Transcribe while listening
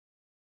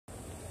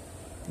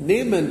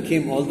Naaman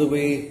came all the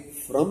way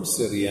from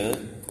Syria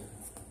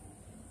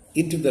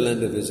into the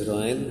land of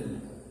Israel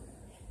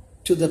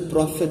to the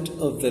prophet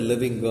of the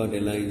living God,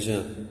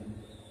 Elijah.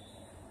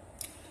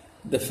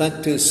 The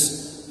fact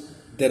is,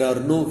 there are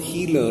no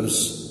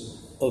healers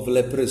of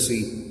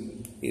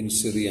leprosy in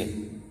Syria.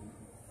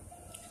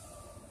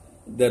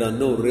 There are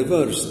no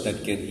rivers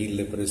that can heal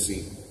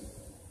leprosy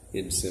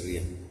in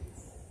Syria.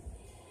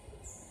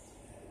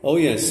 Oh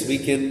yes, we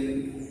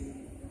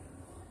can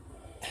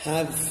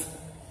have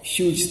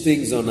huge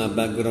things on our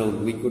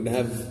background. We could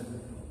have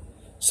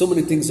so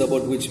many things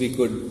about which we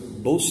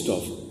could boast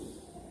of.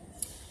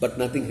 But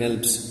nothing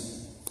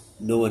helps.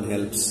 No one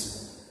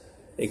helps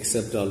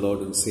except our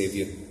Lord and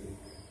Savior.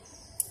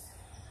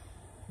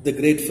 The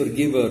great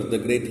forgiver, the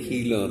great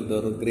healer,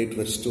 the great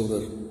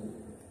restorer,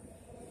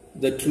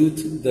 the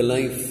truth, the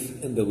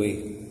life, and the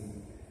way.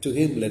 To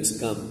Him let's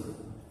come,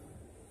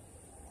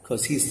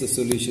 because He's the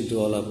solution to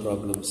all our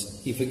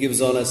problems. He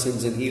forgives all our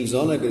sins and heals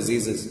all our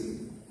diseases.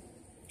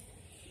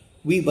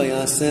 We by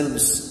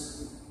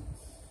ourselves,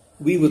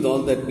 we with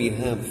all that we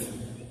have,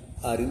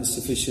 are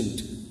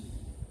insufficient,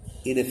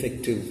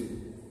 ineffective,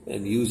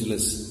 and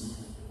useless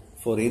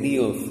for any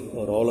of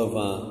or all of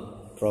our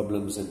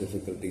problems and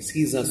difficulties.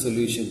 He's our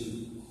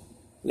solution.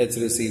 Let's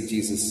receive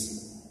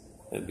Jesus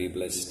and be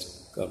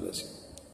blessed. God bless you.